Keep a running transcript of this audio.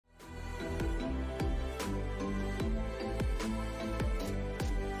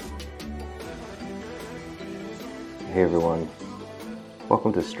Hey everyone,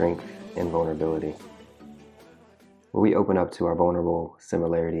 welcome to Strength in Vulnerability, where we open up to our vulnerable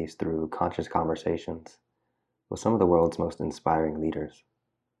similarities through conscious conversations with some of the world's most inspiring leaders.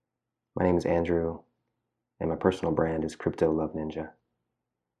 My name is Andrew, and my personal brand is Crypto Love Ninja.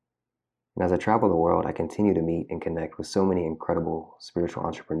 And as I travel the world, I continue to meet and connect with so many incredible spiritual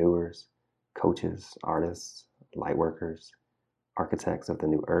entrepreneurs, coaches, artists, lightworkers, architects of the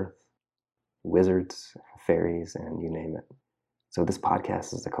new earth, wizards, fairies, and you name it. So this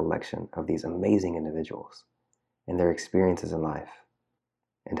podcast is a collection of these amazing individuals and their experiences in life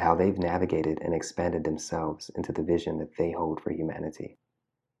and how they've navigated and expanded themselves into the vision that they hold for humanity.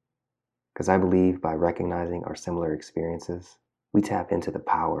 Because I believe by recognizing our similar experiences, we tap into the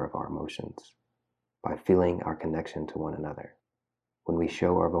power of our emotions by feeling our connection to one another. When we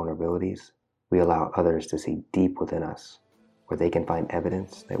show our vulnerabilities, we allow others to see deep within us, where they can find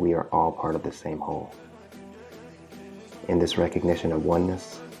evidence that we are all part of the same whole. In this recognition of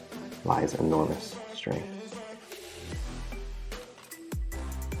oneness lies enormous strength.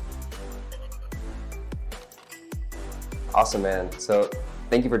 Awesome, man. So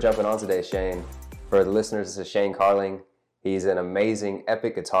thank you for jumping on today, Shane. For the listeners, this is Shane Carling. He's an amazing,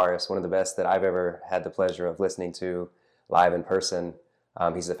 epic guitarist, one of the best that I've ever had the pleasure of listening to live in person.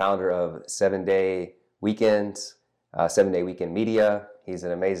 He's the founder of 7 Day Weekends, 7 Day Weekend Media. He's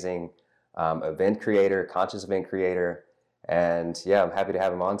an amazing event creator, conscious event creator. And yeah, I'm happy to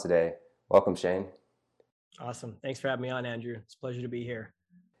have him on today. Welcome, Shane. Awesome. Thanks for having me on, Andrew. It's a pleasure to be here.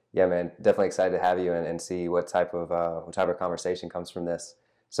 Yeah, man, definitely excited to have you and see what type of conversation comes from this.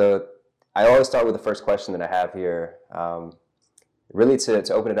 So I always start with the first question that I have here, really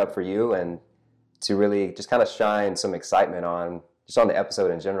to open it up for you and to really just kind of shine some excitement on the episode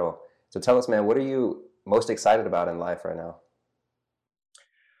in general. So tell us, man, what are you most excited about in life right now?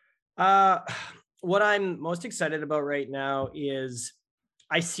 What I'm most excited about right now is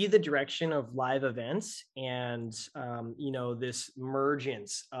I see the direction of live events and, this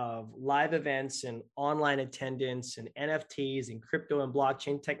mergence of live events and online attendance and NFTs and crypto and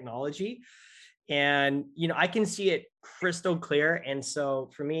blockchain technology. And, I can see it crystal clear. And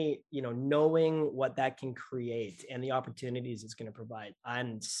so for me, knowing what that can create and the opportunities it's going to provide,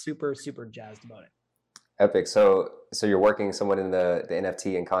 I'm super, super jazzed about it. Epic. So you're working somewhat in the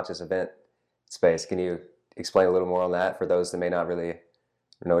NFT and conscious event space. Can you explain a little more on that for those that may not really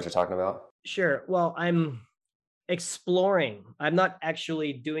know what you're talking about? Sure. Well, I'm exploring. I'm not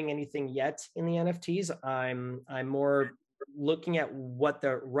actually doing anything yet in the NFTs. I'm more looking at what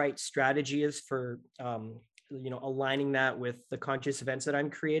the right strategy is for aligning that with the conscious events that I'm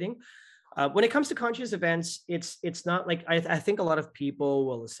creating. When it comes to conscious events, it's not like I think a lot of people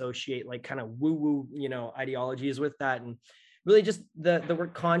will associate like kind of woo-woo, ideologies with that. And really just the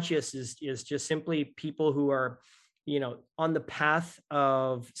word conscious is just simply people who are, on the path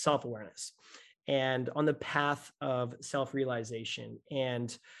of self-awareness and on the path of self-realization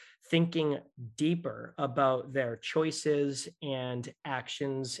and thinking deeper about their choices and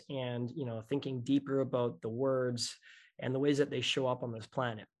actions and, thinking deeper about the words and the ways that they show up on this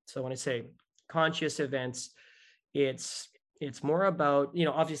planet. So when I say conscious events, it's more about,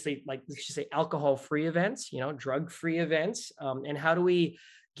 obviously, like, let's just say alcohol-free events, drug-free events. And how do we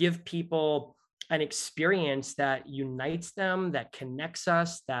give people an experience that unites them, that connects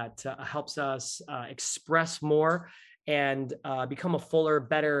us, that helps us express more and become a fuller,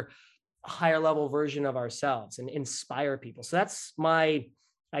 better, higher level version of ourselves and inspire people. So that's my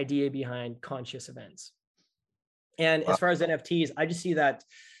idea behind conscious events. And as far as NFTs, I just see that,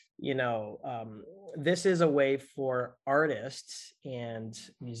 this is a way for artists and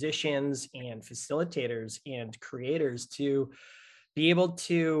musicians and facilitators and creators to be able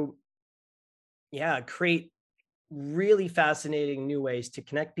to, create really fascinating new ways to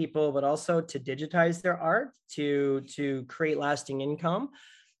connect people, but also to digitize their art, to create lasting income.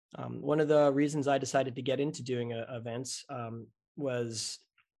 One of the reasons I decided to get into doing events was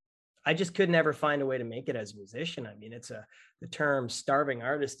I just could never find a way to make it as a musician. I mean, the term starving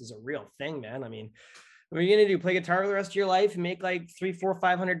artist is a real thing, man. I mean, what are you gonna do? Play guitar the rest of your life and make like $300,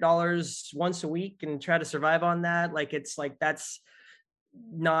 $400, $500 once a week and try to survive on that? Like, it's like that's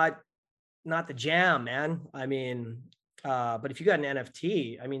not the jam, man. I mean, but if you got an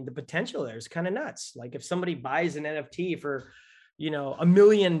NFT, I mean, the potential there is kind of nuts. Like if somebody buys an NFT for, $1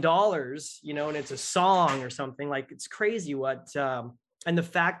 million, and it's a song or something, like it's crazy what, and the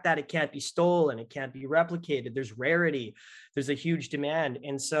fact that it can't be stolen, it can't be replicated, there's rarity, there's a huge demand.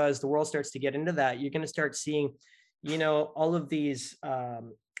 And so as the world starts to get into that, you're going to start seeing, all of these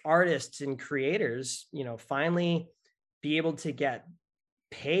artists and creators, finally be able to get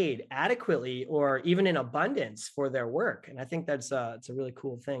paid adequately or even in abundance for their work. And I think that's it's a really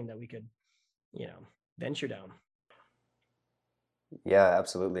cool thing that we could, venture down. Yeah,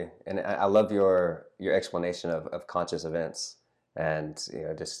 absolutely. And I love your explanation of conscious events, and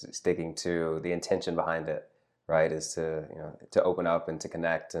just sticking to the intention behind it, right? Is to to open up and to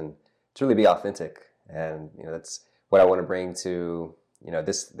connect and to really be authentic. And that's what I want to bring to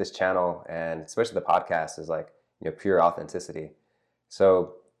this channel, and especially the podcast, is like pure authenticity.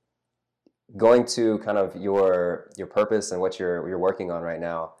 So going to kind of your purpose and what you're working on right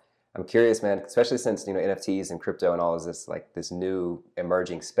now, I'm curious, man, especially since NFTs and crypto and all of this, like this new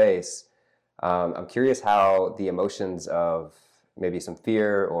emerging space. I'm curious how the emotions of maybe some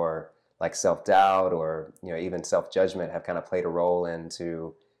fear or like self-doubt or even self-judgment have kind of played a role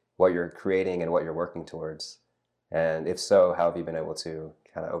into what you're creating and what you're working towards. And if so, how have you been able to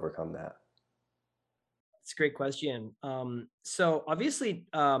kind of overcome that? It's a great question. So obviously,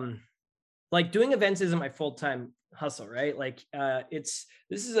 like doing events isn't my full-time hustle, right? Like this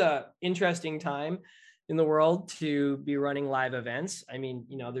is a interesting time in the world to be running live events. I mean,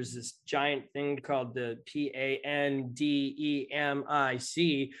 there's this giant thing called the pandemic.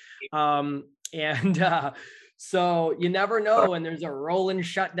 And so you never know when there's a rolling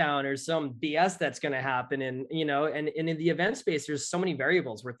shutdown or some BS that's going to happen. And, and in the event space, there's so many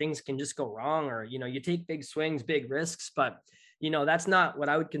variables where things can just go wrong, or, you take big swings, big risks, but that's not what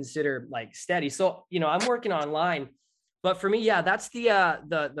I would consider like steady. So, I'm working online, but for me, yeah, that's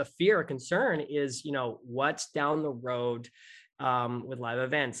the fear or concern is, what's down the road with live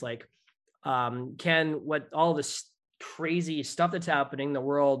events. Like, can what all this crazy stuff that's happening in the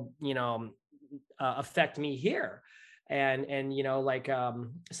world, affect me here? And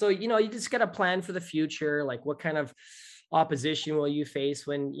so you just got to plan for the future. Like, what kind of opposition will you face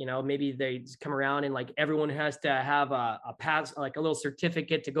when maybe they come around and like everyone has to have a pass, like a little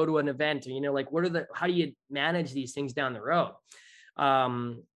certificate to go to an event, and like how do you manage these things down the road?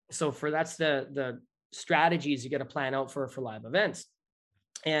 So that's the strategies you got to plan out for live events.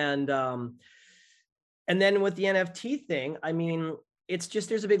 And then with the NFT thing, I mean, it's just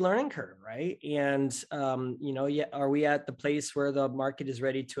there's a big learning curve, right? And yeah, are we at the place where the market is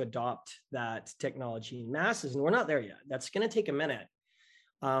ready to adopt that technology in masses? And we're not there yet. That's going to take a minute.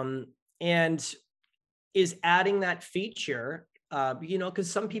 And is adding that feature, because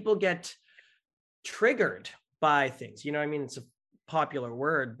some people get triggered by things. I mean, it's a popular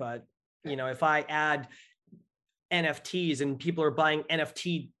word, but if I add NFTs and people are buying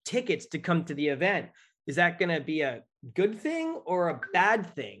NFT tickets to come to the event, is that going to be a good thing or a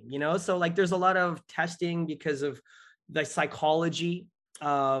bad thing? So like there's a lot of testing because of the psychology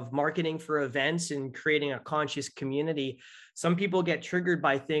of marketing for events and creating a conscious community. Some people get triggered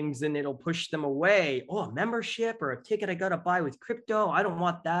by things and it'll push them away. Oh, a membership or a ticket I got to buy with crypto, I don't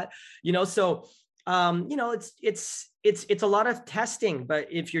want that. So it's a lot of testing, but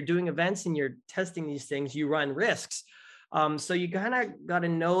if you're doing events and you're testing these things, you run risks. So you kind of got to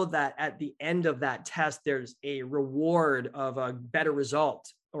know that at the end of that test, there's a reward of a better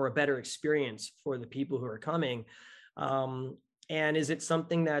result or a better experience for the people who are coming. And is it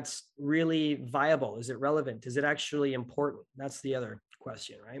something that's really viable? Is it relevant? Is it actually important? That's the other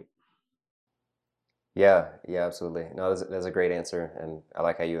question, right? Yeah, yeah, absolutely. No, that's a great answer, and I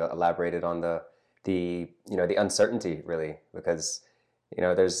like how you elaborated on the uncertainty, really, because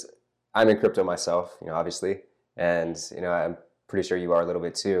there's I'm in crypto myself, obviously, and I'm pretty sure you are a little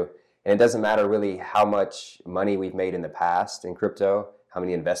bit too. And it doesn't matter really how much money we've made in the past in crypto, how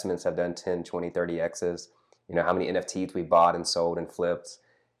many investments have done 10, 20, 30 X's, how many NFTs we bought and sold and flipped.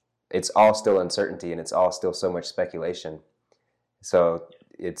 It's all still uncertainty, and it's all still so much speculation. So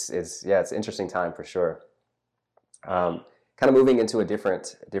it's an interesting time for sure. Kind of moving into a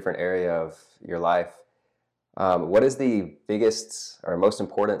different area of your life. What is the biggest or most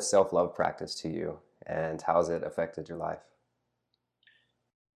important self-love practice to you, and how has it affected your life?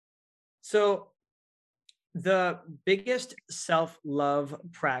 So the biggest self-love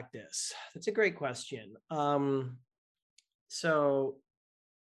practice, that's a great question. So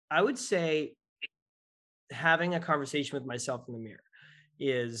I would say having a conversation with myself in the mirror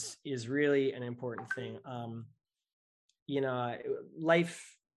is really an important thing.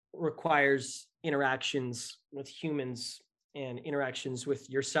 Life requires interactions with humans and interactions with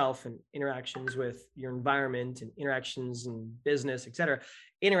yourself and interactions with your environment and interactions in business, et cetera.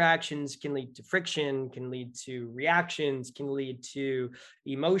 Interactions can lead to friction, can lead to reactions, can lead to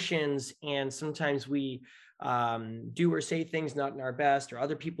emotions. And sometimes we do or say things not in our best, or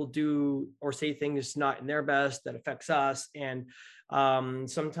other people do or say things not in their best that affects us. And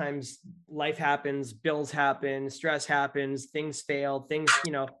Sometimes life happens, bills happen, stress happens, things fail, things,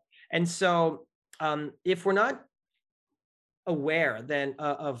 and so if we're not aware then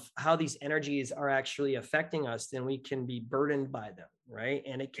of how these energies are actually affecting us, then we can be burdened by them, right?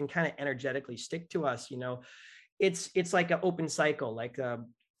 And it can kind of energetically stick to us. It's like an open cycle, like I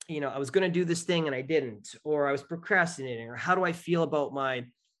was going to do this thing and I didn't, or I was procrastinating, or how do I feel about my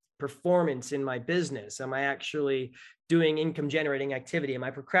performance in my business? Am I actually doing income generating activity? Am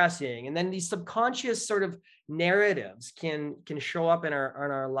I procrastinating? And then these subconscious sort of narratives can show up in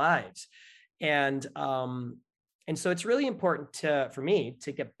our lives. And so it's really important for me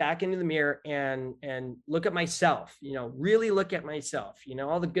to get back into the mirror and look at myself, really look at myself,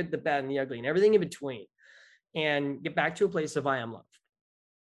 all the good, the bad, and the ugly, and everything in between, and get back to a place of I am love.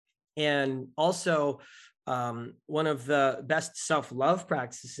 And also, one of the best self-love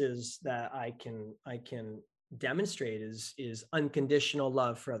practices that I can demonstrate is unconditional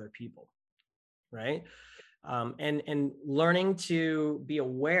love for other people, right? And learning to be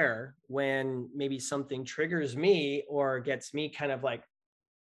aware when maybe something triggers me or gets me kind of like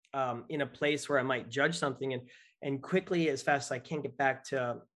in a place where I might judge something, and quickly, as fast as I can, get back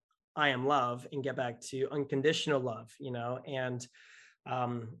to I am love and get back to unconditional love, and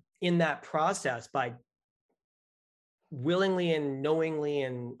in that process, by willingly and knowingly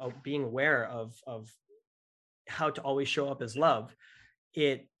and being aware of how to always show up as love,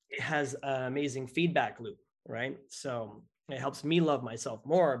 it has an amazing feedback loop, right? So it helps me love myself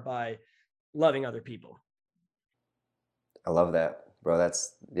more by loving other people. I love that, bro.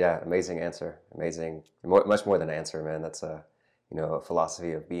 That's, yeah, amazing answer. Amazing, much more than an answer, man. That's a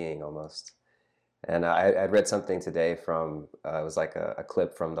philosophy of being almost. And I'd read something today from it was like a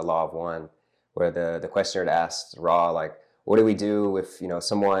clip from The Law of One, where the questioner had asked Ra, like, what do we do if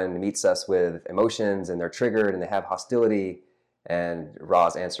someone meets us with emotions and they're triggered and they have hostility? And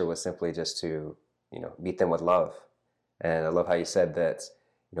Ra's answer was simply just to meet them with love. And I love how you said that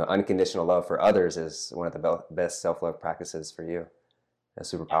unconditional love for others is one of the best self-love practices for you. That's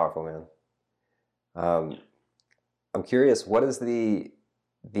super powerful, man. Um, I'm curious, what is the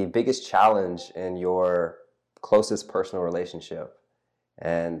biggest challenge in your closest personal relationship,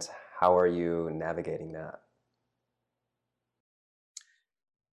 and how are you navigating that?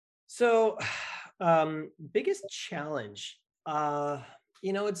 So, biggest challenge.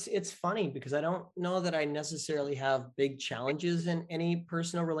 It's funny because I don't know that I necessarily have big challenges in any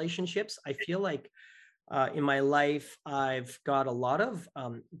personal relationships. I feel like in my life, I've got a lot of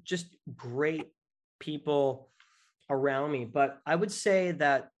just great people around me. But I would say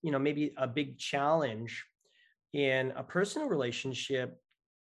that, maybe a big challenge in a personal relationship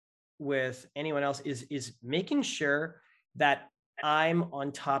with anyone else is making sure that I'm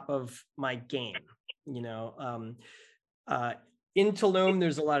on top of my game. You know, uh, in Tulum,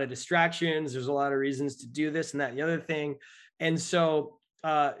 there's a lot of distractions. There's a lot of reasons to do this and that and the other thing, and so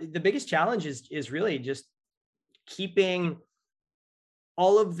the biggest challenge is really just keeping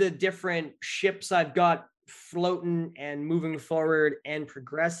all of the different ships I've got floating and moving forward and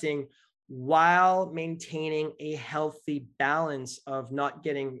progressing while maintaining a healthy balance of not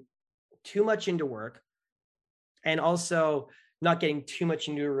getting too much into work and also not getting too much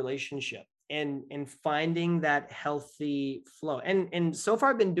into a relationship, and finding that healthy flow. And so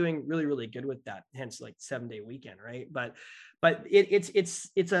far I've been doing really, really good with that, hence like 7-day weekend, right? But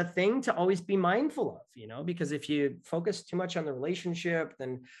it's a thing to always be mindful of, because if you focus too much on the relationship,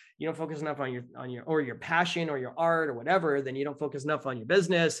 then you don't focus enough on your or your passion or your art or whatever, then you don't focus enough on your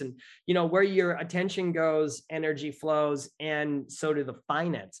business. And where your attention goes, energy flows, and so do the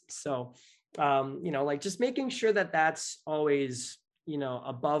finances. So like just making sure that that's always,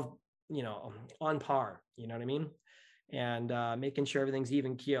 above, on par, you know what I mean? And making sure everything's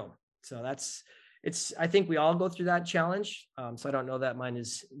even keel. So I think we all go through that challenge. So I don't know that mine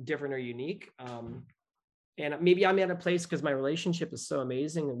is different or unique. And maybe I'm at a place because my relationship is so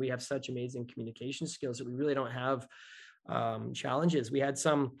amazing and we have such amazing communication skills that we really don't have challenges. We had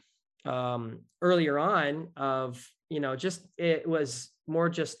some earlier on of, just, it was more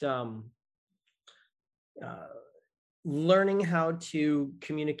just learning how to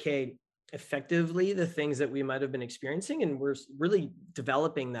communicate effectively the things that we might have been experiencing, and we're really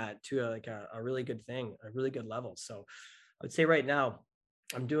developing that to a really good thing, a really good level. So I would say right now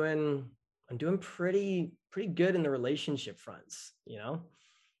I'm doing pretty good in the relationship fronts. Yeah.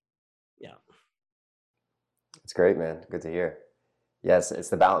 It's great, man. Good to hear. Yes, it's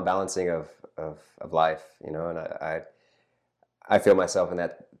the balancing of life, and I feel myself in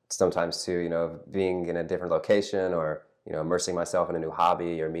that sometimes too, being in a different location, or immersing myself in a new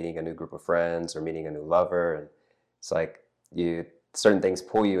hobby, or meeting a new group of friends, or meeting a new lover. And it's like certain things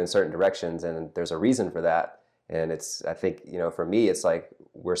pull you in certain directions, and there's a reason for that. And it's, I think, for me, it's like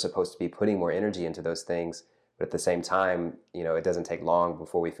we're supposed to be putting more energy into those things, but at the same time, it doesn't take long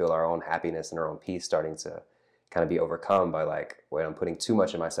before we feel our own happiness and our own peace starting to kind of be overcome by like, wait, I'm putting too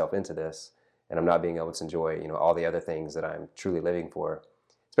much of myself into this, and I'm not being able to enjoy, all the other things that I'm truly living for,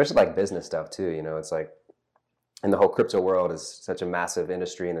 especially like business stuff too. It's like, and the whole crypto world is such a massive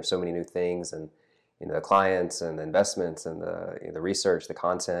industry, and there's so many new things, and the clients and the investments and the research, the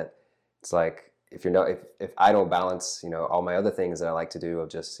content. It's like if you're not if I don't balance all my other things that I like to do of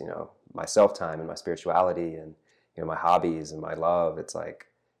just my self time and my spirituality and my hobbies and my love, it's like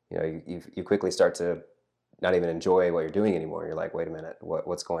you quickly start to not even enjoy what you're doing anymore. You're like, wait a minute,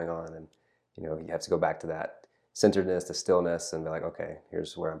 what's going on? And you have to go back to that centeredness, the stillness, and be like, okay,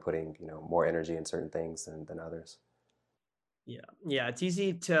 here's where I'm putting more energy in certain things than others. Yeah, it's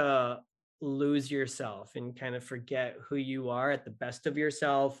easy to lose yourself and kind of forget who you are at the best of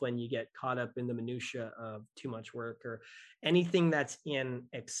yourself when you get caught up in the minutia of too much work or anything that's in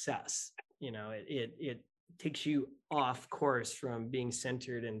excess. It takes you off course from being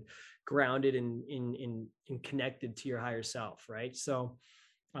centered and grounded and connected to your higher self, right? So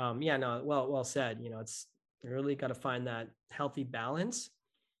yeah, no, well said. It's, you really got to find that healthy balance.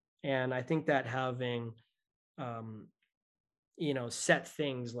 And I think that having um set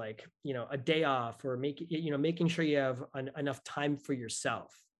things like a day off, or making sure you have enough time for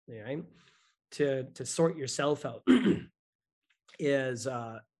yourself, right, to sort yourself out, is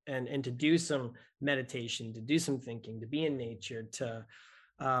and to do some meditation, to do some thinking, to be in nature, to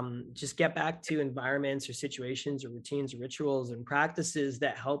just get back to environments or situations or routines or rituals and practices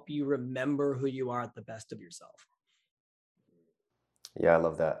that help you remember who you are at the best of yourself. Yeah, I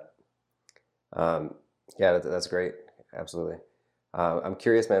love that. Um, yeah, that's great. Absolutely. I'm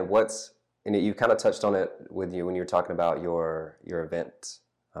curious, man. And you kind of touched on it with you when you were talking about your event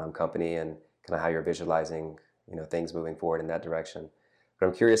company and kind of how you're visualizing things moving forward in that direction. But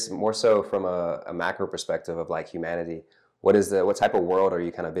I'm curious more so from a macro perspective of like humanity. What type of world are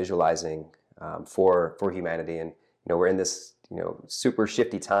you kind of visualizing for humanity? And we're in this super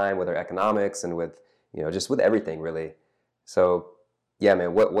shifty time with our economics and with just with everything really. So yeah,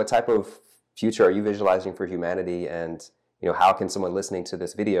 man, what type of future are you visualizing for humanity? And how can someone listening to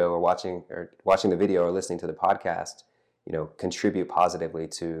this video or watching the video or listening to the podcast contribute positively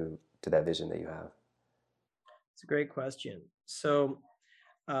to that vision that you have? It's a great question. So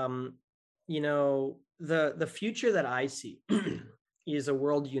um, the future that I see is a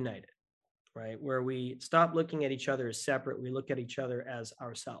world united, right? Where we stop looking at each other as separate, we look at each other as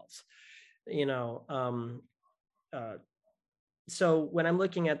ourselves. You know, uh, so when I'm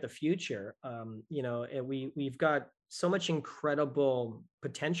looking at the future, we've got so much incredible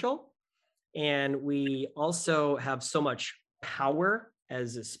potential, and we also have so much power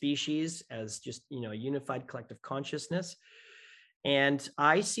as a species, as just a unified collective consciousness. And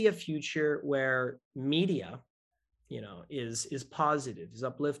I see a future where media is positive, is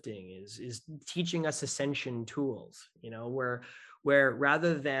uplifting, is teaching us ascension tools, where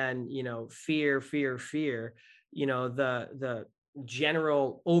rather than fear, the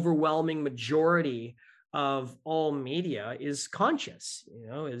general overwhelming majority of all media is conscious,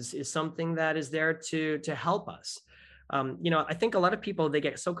 is something that is there to help us. I think a lot of people, they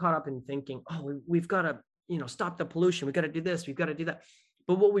get so caught up in thinking, oh, we've got to stop the pollution, we've got to do this, we've got to do that.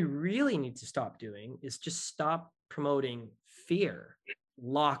 But what we really need to stop doing is just stop promoting fear,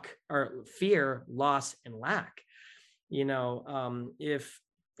 fear, loss, and lack.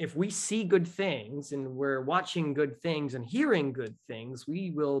 If we see good things and we're watching good things and hearing good things,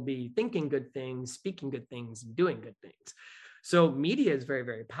 we will be thinking good things, speaking good things, and doing good things. So media is very,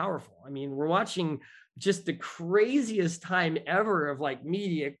 very powerful. I mean, we're watching just the craziest time ever of like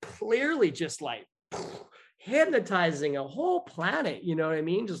media clearly just like hypnotizing a whole planet, you know what I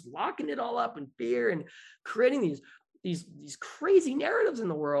mean? Just locking it all up in fear and creating these crazy narratives in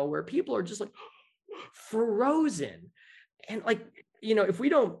the world where people are just like frozen. And like, if we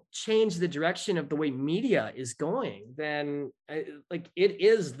don't change the direction of the way media is going, then like it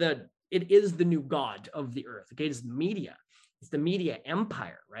is the new god of the earth. Okay, it's media. It's the media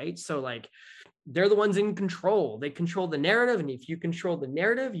empire, right? So like they're the ones in control. They control the narrative. And if you control the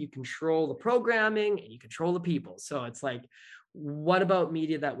narrative, you control the programming and you control the people. So it's like, what about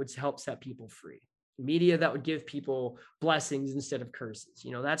media that would help set people free? Media that would give people blessings instead of curses.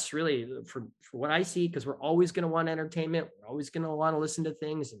 That's really for what I see, because we're always going to want entertainment. We're always going to want to listen to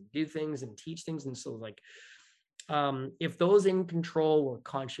things and do things and teach things. And so like, if those in control were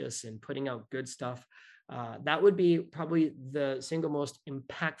conscious and putting out good stuff, that would be probably the single most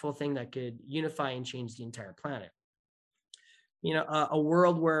impactful thing that could unify and change the entire planet. a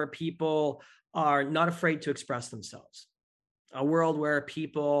world where people are not afraid to express themselves, a world where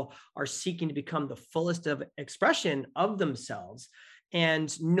people are seeking to become the fullest of expression of themselves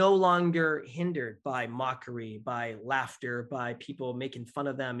and no longer hindered by mockery, by laughter, by people making fun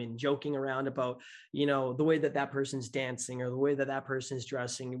of them and joking around about, the way that that person's dancing or the way that that person's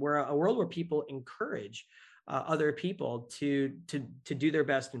dressing. We're a world where people encourage other people to do their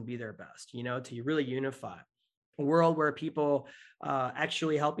best and be their best, to really unify. A world where people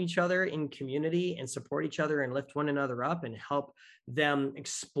actually help each other in community and support each other and lift one another up and help them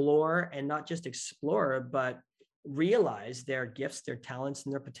explore, and not just explore, but realize their gifts, their talents,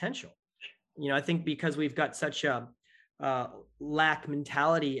 and their potential. I think because we've got such a lack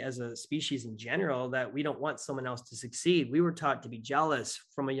mentality as a species in general, that we don't want someone else to succeed. We were taught to be jealous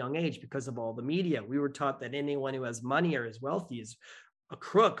from a young age because of all the media. We were taught that anyone who has money or is wealthy is a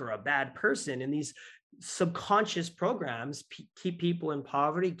crook or a bad person. And these subconscious programs keep people in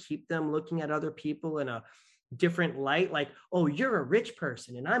poverty, keep them looking at other people in a different light, like, oh, you're a rich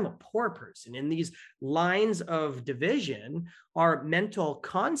person and I'm a poor person. And these lines of division are mental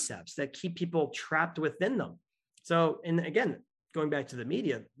concepts that keep people trapped within them. So, and again, going back to the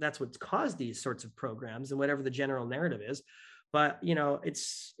media, that's what's caused these sorts of programs and whatever the general narrative is. But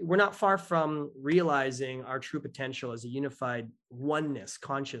we're not far from realizing our true potential as a unified oneness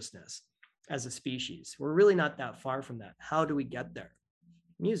consciousness as a species. We're really not that far from that. How do we get there?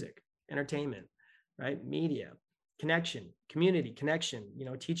 Music, entertainment, right? Media, connection, community connection,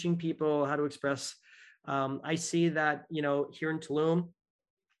 teaching people how to express. I see that, here in Tulum,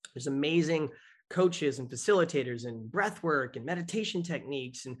 there's amazing coaches and facilitators and breath work and meditation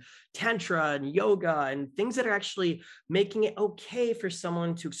techniques and tantra and yoga and things that are actually making it okay for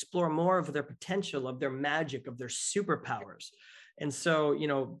someone to explore more of their potential, of their magic, of their superpowers. And so,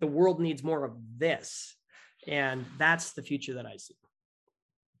 the world needs more of this. And that's the future that I see.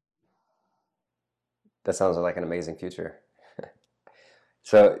 That sounds like an amazing future.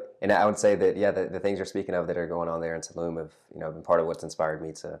 So, and I would say that, yeah, the things you're speaking of that are going on there in Tulum have, been part of what's inspired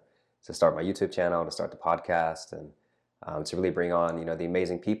me to start my YouTube channel, to start the podcast, and to really bring on, the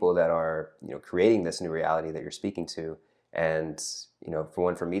amazing people that are, creating this new reality that you're speaking to. And,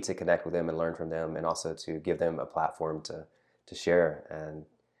 for me to connect with them and learn from them, and also to give them a platform to share. And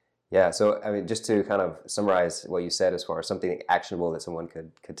yeah, so, I mean, just to kind of summarize what you said as far as something actionable that someone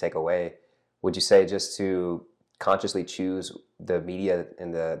could take away, would you say just to consciously choose the media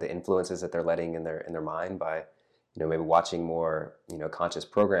and the influences that they're letting in their mind by, maybe watching more, conscious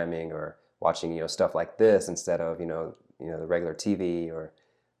programming, or watching, stuff like this instead of, the regular TV, or,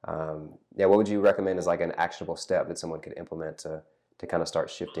 what would you recommend as like an actionable step that someone could implement to kind of start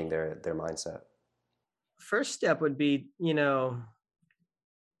shifting their mindset? First step would be,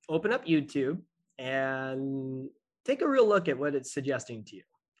 open up YouTube and take a real look at what it's suggesting to you,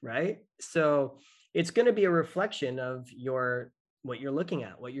 right? So it's going to be a reflection of what you're looking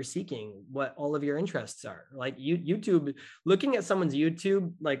at, what you're seeking, what all of your interests are. Like YouTube, looking at someone's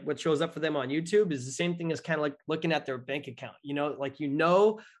YouTube, like what shows up for them on YouTube is the same thing as kind of like looking at their bank account, like,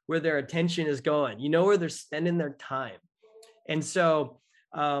 where their attention is going, where they're spending their time. And so,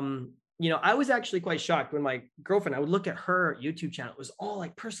 I was actually quite shocked when my girlfriend, I would look at her YouTube channel. It was all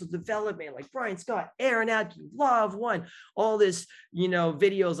like personal development, like Brian Scott, Aaron Adkey, Love One, all this,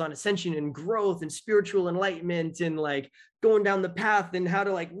 videos on ascension and growth and spiritual enlightenment and like going down the path and how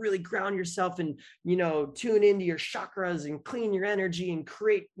to like really ground yourself and, tune into your chakras and clean your energy and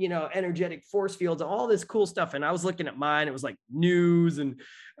create, energetic force fields, all this cool stuff. And I was looking at mine, it was like news and,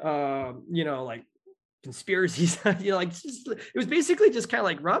 like conspiracies, it was basically just kind of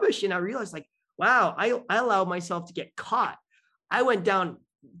like rubbish. And I realized, like, wow, I allowed myself to get caught. I went down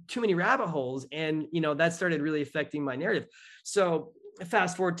too many rabbit holes, and that started really affecting my narrative. So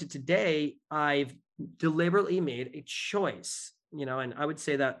fast forward to today, I've deliberately made a choice, and I would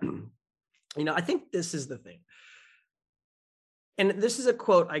say that, I think this is the thing. And this is a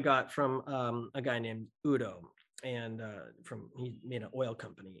quote I got from a guy named Udo. And he made an oil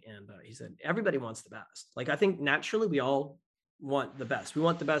company, and he said, everybody wants the best. Like, I think naturally we all want the best. We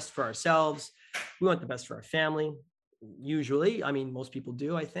want the best for ourselves. We want the best for our family. Usually, I mean, most people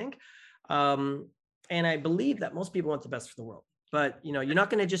do, I think. And I believe that most people want the best for the world. But, you're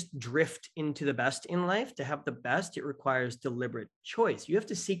not going to just drift into the best in life. To have the best, it requires deliberate choice. You have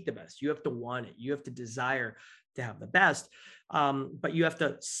to seek the best. You have to want it. You have to desire to have the best. But you have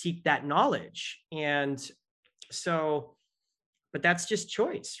to seek that knowledge. And so, but that's just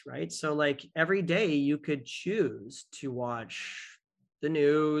choice, right? So like every day you could choose to watch the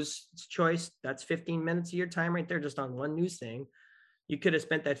news. It's choice. That's 15 minutes of your time right there, just on one news thing. You could have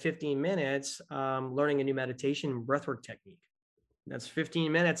spent that 15 minutes learning a new meditation and breathwork technique. That's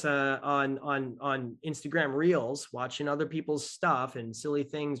 15 minutes on Instagram Reels, watching other people's stuff and silly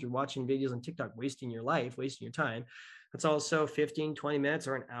things. You're watching videos on TikTok, wasting your life, wasting your time. That's also 15, 20 minutes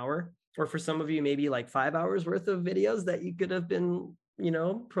or an hour. Or for some of you, maybe like 5 hours worth of videos that you could have been,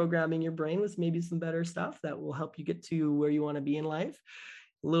 programming your brain with maybe some better stuff that will help you get to where you want to be in life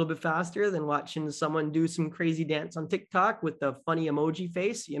a little bit faster than watching someone do some crazy dance on TikTok with the funny emoji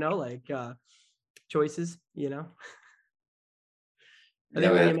face, choices. I Yeah,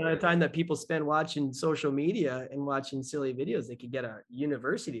 think with the man. amount of time that people spend watching social media and watching silly videos, they could get a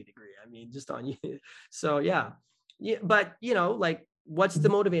university degree. I mean, just on you. So yeah. Yeah, but like what's the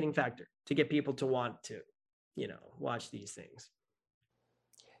motivating factor to get people to want to, watch these things?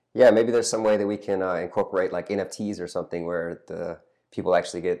 Yeah, maybe there's some way that we can incorporate like NFTs or something where the people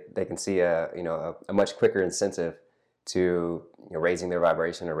actually they can see a much quicker incentive to raising their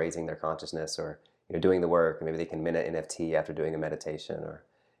vibration or raising their consciousness or doing the work. And maybe they can mint an NFT after doing a meditation or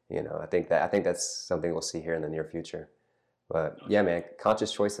I think that's something we'll see here in the near future. But yeah, man,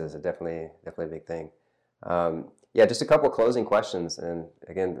 conscious choices are definitely a big thing. Yeah, just a couple closing questions. And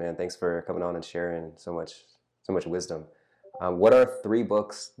again, man, thanks for coming on and sharing so much wisdom. What are three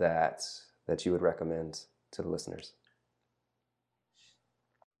books that you would recommend to the listeners?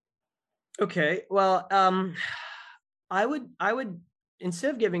 Okay. Well, I would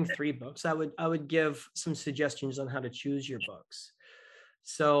instead of giving three books, I would give some suggestions on how to choose your books.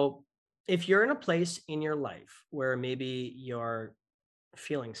 So if you're in a place in your life where maybe you're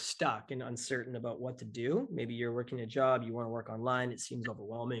feeling stuck and uncertain about what to do, maybe you're working a job, you want to work online, it seems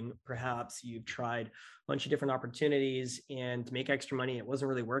overwhelming. Perhaps you've tried a bunch of different opportunities and to make extra money, it wasn't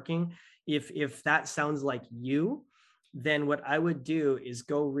really working. If that sounds like you, then what I would do is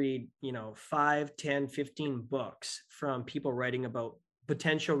go read, 5, 10, 15 books from people writing about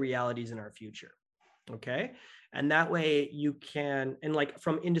potential realities in our future. Okay. And that way you can, and like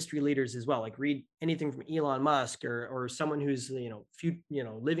from industry leaders as well, like read anything from Elon Musk or someone who's,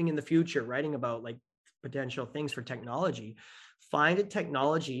 living in the future, writing about like potential things for technology. Find a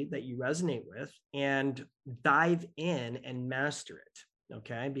technology that you resonate with and dive in and master it.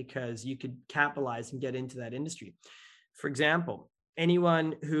 Okay. Because you could capitalize and get into that industry. For example,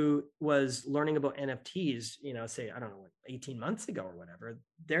 anyone who was learning about NFTs, say, I don't know, 18 months ago or whatever,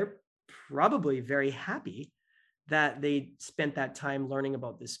 they're probably very happy that they spent that time learning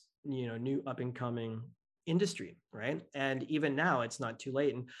about this, new up and coming industry, right? And even now, it's not too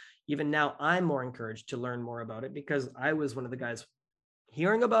late. And even now, I'm more encouraged to learn more about it because I was one of the guys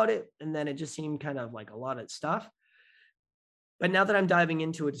hearing about it, and then it just seemed kind of like a lot of stuff. But now that I'm diving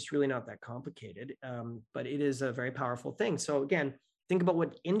into it, it's really not that complicated, but it is a very powerful thing. So again, think about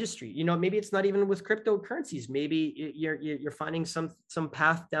what industry. Maybe it's not even with cryptocurrencies. Maybe you're finding some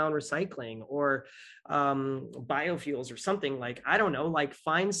path down recycling or biofuels or something. Like, I don't know, like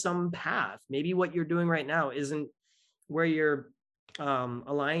find some path. Maybe what you're doing right now isn't where you're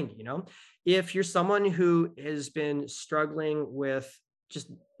aligned. If you're someone who has been struggling with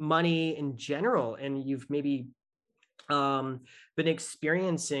just money in general and you've maybe been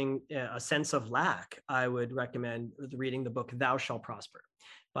experiencing a sense of lack, I would recommend reading the book Thou Shalt Prosper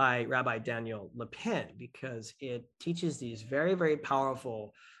by Rabbi Daniel Lapin, because it teaches these very, very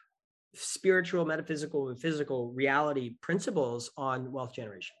powerful spiritual, metaphysical, and physical reality principles on wealth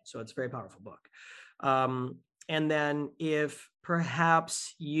generation. So it's a very powerful book. And then if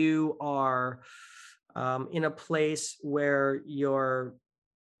perhaps you are in a place where you're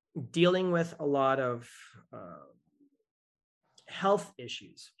dealing with a lot of health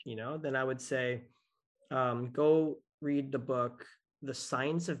issues, then I would say go read the book The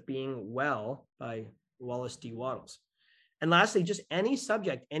Science of Being Well by Wallace D. Wattles. And lastly, just any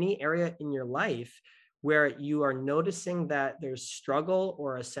subject, any area in your life where you are noticing that there's struggle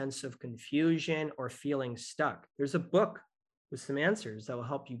or a sense of confusion or feeling stuck. There's a book with some answers that will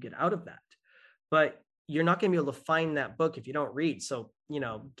help you get out of that. But you're not going to be able to find that book if you don't read. So,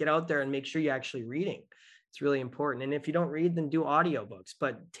 get out there and make sure you're actually reading. It's really important. And if you don't read, then do audiobooks,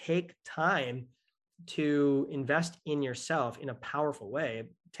 but take time to invest in yourself in a powerful way.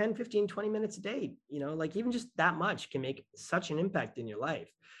 10, 15, 20 minutes a day, like even just that much can make such an impact in your life.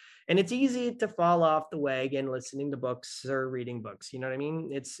 And it's easy to fall off the wagon listening to books or reading books. You know what I mean?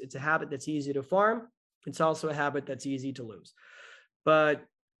 It's a habit that's easy to form. It's also a habit that's easy to lose. But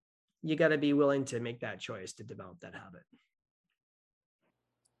you got to be willing to make that choice to develop that habit.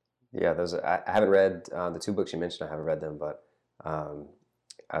 Yeah, I haven't read the two books you mentioned. I haven't read them, but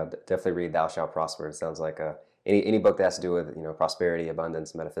I'll definitely read Thou Shalt Prosper. It sounds like any book that has to do with prosperity,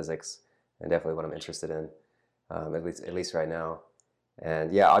 abundance, metaphysics, and definitely what I'm interested in, at least right now.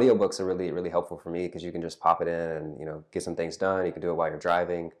 And yeah, audiobooks are really, really helpful for me because you can just pop it in and, get some things done. You can do it while you're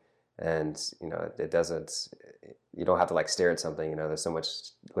driving. And, it doesn't, you don't have to like stare at something, there's so much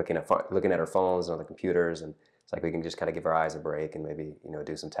looking at our phones and on the computers. And it's like we can just kind of give our eyes a break and maybe,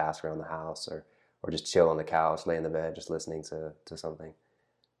 do some tasks around the house or just chill on the couch, lay in the bed, just listening to something.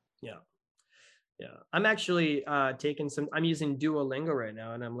 Yeah. Yeah. I'm actually I'm using Duolingo right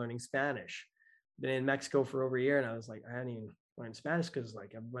now and I'm learning Spanish. Been in Mexico for over a year and I was like, I hadn't even learned Spanish because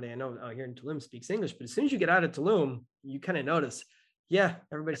like everybody I know out here in Tulum speaks English. But as soon as you get out of Tulum, you kind of notice, yeah,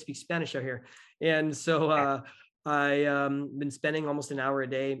 everybody speaks Spanish out here. And so I been spending almost an hour a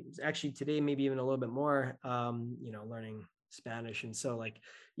day, actually today, maybe even a little bit more, learning Spanish. And so like,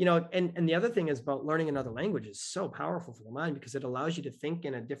 and the other thing is about learning another language is so powerful for the mind because it allows you to think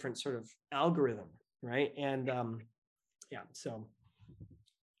in a different sort of algorithm, right? And yeah, so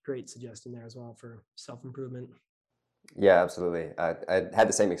great suggestion there as well for self-improvement. Yeah, absolutely. I had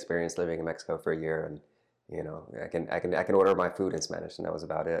the same experience living in Mexico for a year, and I can order my food in Spanish, and that was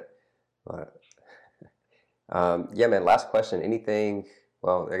about it. But yeah, man. Last question. Anything?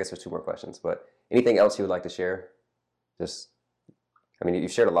 Well, I guess there's two more questions, but anything else you would like to share? Just, I mean,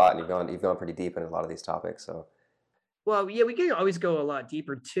 you've shared a lot, and you've gone pretty deep in a lot of these topics. So Well, yeah, we can always go a lot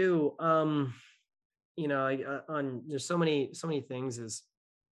deeper too. On there's so many things is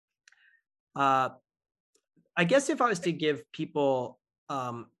uh I guess if I was to give people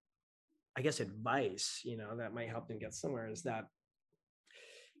I guess advice, that might help them get somewhere is that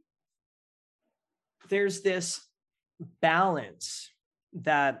there's this balance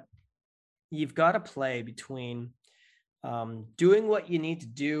that you've got to play between doing what you need to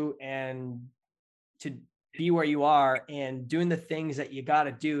do and to be where you are and doing the things that you got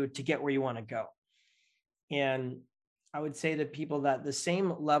to do to get where you want to go. And I would say to people that the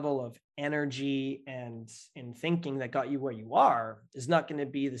same level of energy and thinking that got you where you are is not going to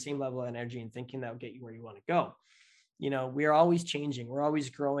be the same level of energy and thinking that will get you where you want to go. We are always changing, we're always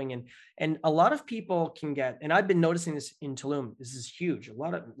growing, and a lot of people can get, and I've been noticing this in Tulum, this is huge. A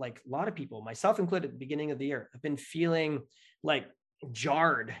lot of people, myself included, at the beginning of the year have been feeling like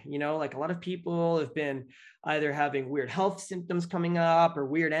jarred, like a lot of people have been either having weird health symptoms coming up or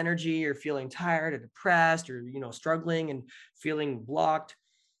weird energy or feeling tired or depressed or struggling and feeling blocked.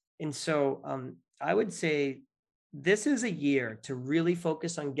 And so I would say this is a year to really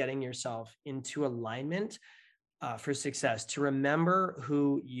focus on getting yourself into alignment for success, to remember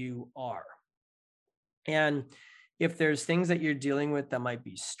who you are. And if there's things that you're dealing with that might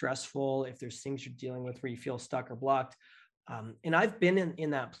be stressful, if there's things you're dealing with where you feel stuck or blocked, and I've been in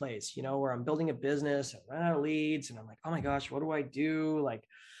that place, where I'm building a business, I run out of leads, and I'm like, oh my gosh, what do I do? Like,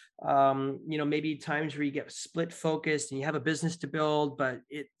 maybe times where you get split focused and you have a business to build, but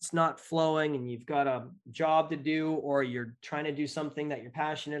it's not flowing and you've got a job to do, or you're trying to do something that you're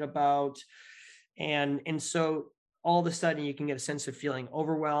passionate about. And so all of a sudden you can get a sense of feeling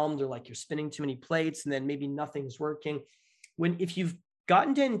overwhelmed or like you're spinning too many plates and then maybe nothing's working. If you've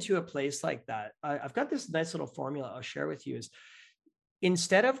gotten into a place like that, I've got this nice little formula I'll share with you is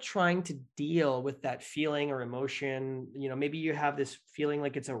instead of trying to deal with that feeling or emotion, maybe you have this feeling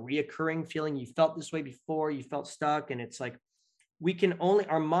like it's a reoccurring feeling. You felt this way before, you felt stuck, and it's like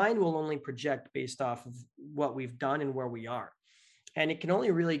our mind will only project based off of what we've done and where we are. And it can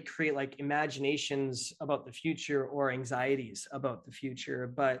only really create like imaginations about the future or anxieties about the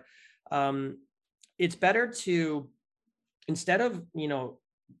future. But it's better to, instead of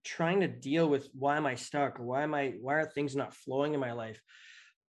trying to deal with why am I stuck or why are things not flowing in my life,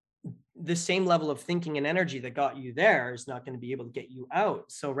 the same level of thinking and energy that got you there is not going to be able to get you out.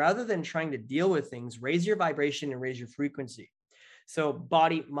 So rather than trying to deal with things, raise your vibration and raise your frequency. So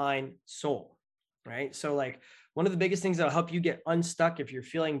body, mind, soul, right? So like one of the biggest things that'll help you get unstuck if you're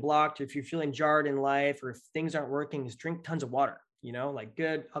feeling blocked, if you're feeling jarred in life, or if things aren't working, is drink tons of water. Like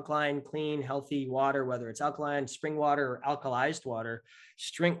good, alkaline, clean, healthy water, whether it's alkaline spring water or alkalized water.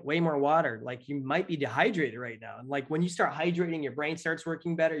 Just drink way more water. Like you might be dehydrated right now. And like when you start hydrating, your brain starts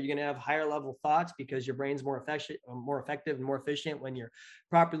working better. You're going to have higher level thoughts because your brain's more effective and more efficient when you're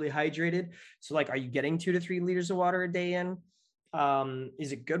properly hydrated. So like, are you getting 2 to 3 liters of water a day in?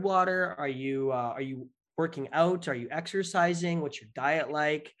 Is it good water? Are you working out? Are you exercising? What's your diet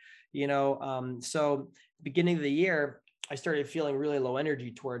like? So beginning of the year, I started feeling really low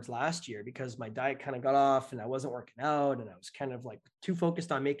energy towards last year because my diet kind of got off and I wasn't working out and I was kind of like too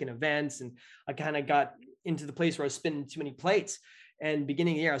focused on making events. And I kind of got into the place where I was spinning too many plates. And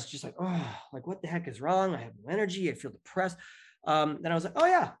beginning of the year, I was just like, oh, like what the heck is wrong? I have no energy. I feel depressed. Then I was like, oh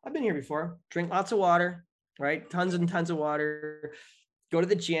yeah, I've been here before. Drink lots of water, right? Tons and tons of water. go to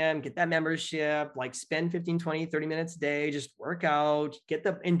the gym, get that membership, like spend 15, 20, 30 minutes a day, just work out, get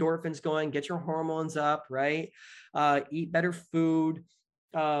the endorphins going, get your hormones up, right? Eat better food.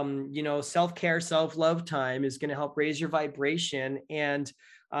 Self-care, self-love time is going to help raise your vibration, and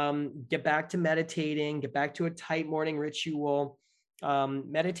get back to meditating, get back to a tight morning ritual.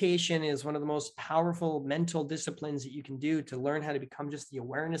 Meditation is one of the most powerful mental disciplines that you can do to learn how to become just the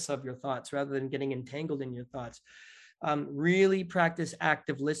awareness of your thoughts rather than getting entangled in your thoughts. Really practice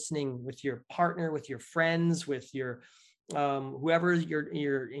active listening with your partner, with your friends, with your whoever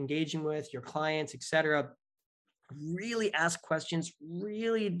you're engaging with, your clients, etc. Really ask questions.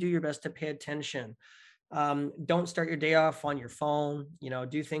 Really do your best to pay attention. Don't start your day off on your phone.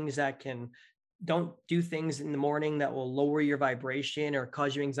 Don't do things in the morning that will lower your vibration or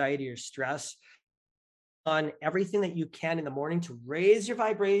cause you anxiety or stress. On everything that you can in the morning to raise your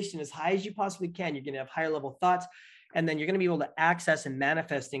vibration as high as you possibly can. You're going to have higher level thoughts, and then you're going to be able to access and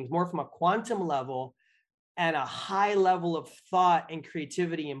manifest things more from a quantum level and a high level of thought and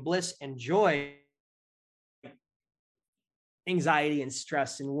creativity and bliss and joy, anxiety and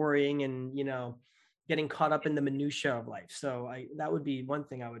stress and worrying and, getting caught up in the minutia of life. So that would be one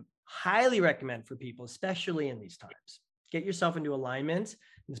thing I would highly recommend for people, especially in these times. Get yourself into alignment,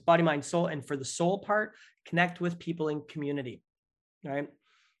 this body, mind, soul. And for the soul part, connect with people in community, right?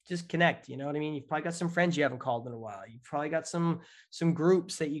 Just connect. You know what I mean? You've probably got some friends you haven't called in a while. You've probably got some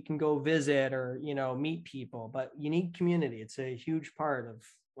groups that you can go visit or, meet people, but you need community. It's a huge part of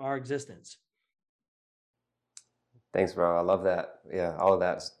our existence. Thanks, bro. I love that. Yeah, all of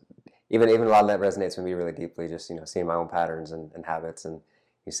that. Even a lot of that resonates with me really deeply. Just seeing my own patterns and habits, and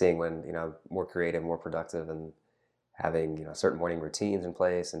you seeing when more creative, more productive, and having certain morning routines in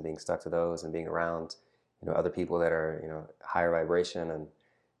place, and being stuck to those, and being around other people that are higher vibration, and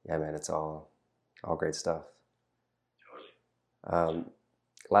yeah, man, it's all great stuff.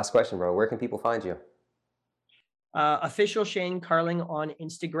 Last question, bro. Where can people find you? Official Shane Carling on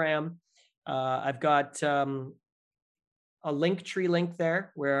Instagram. I've got a Linktree link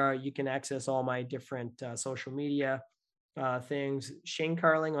there where you can access all my different social media things. Shane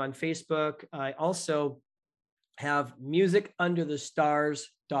Carling on Facebook. I also have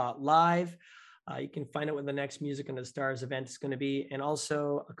musicunderthestars.live. You can find out when the next Music Under the Stars event is going to be, and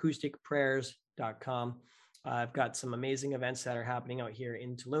also acousticprayers.com. I've got some amazing events that are happening out here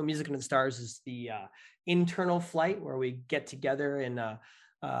in Tulum. Music Under the Stars is the internal flight where we get together in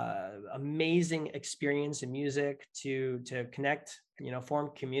amazing experience in music to connect, form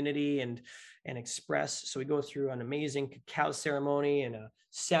community and express. So we go through an amazing cacao ceremony and a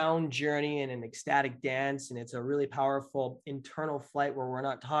sound journey and an ecstatic dance, and it's a really powerful internal flight where we're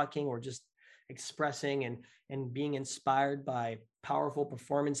not talking, we're just expressing and being inspired by powerful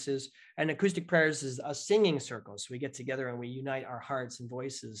performances. And Acoustic Prayers is a singing circle, so we get together and we unite our hearts and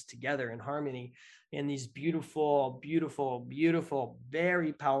voices together in harmony in these beautiful, beautiful, beautiful,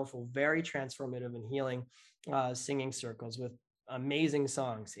 very powerful, very transformative and healing singing circles with amazing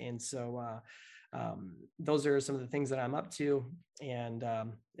songs. And so those are some of the things that I'm up to. And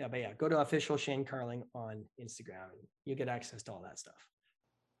go to Official Shane Carling on Instagram, and you get access to all that stuff.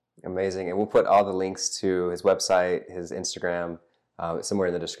 Amazing. And we'll put all the links to his website, his Instagram, somewhere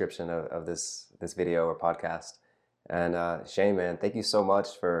in the description of this video or podcast. And Shane, man, thank you so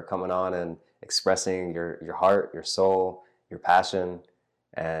much for coming on and expressing your heart, your soul, your passion.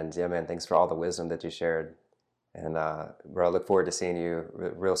 And yeah, man, thanks for all the wisdom that you shared. And bro, I look forward to seeing you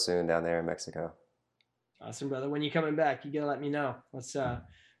real soon down there in Mexico. Awesome, brother. When you're coming back, you gotta let me know. Let's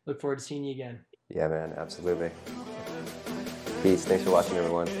look forward to seeing you again. Yeah, man, absolutely. Peace. Thanks for watching,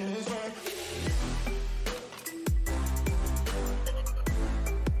 everyone.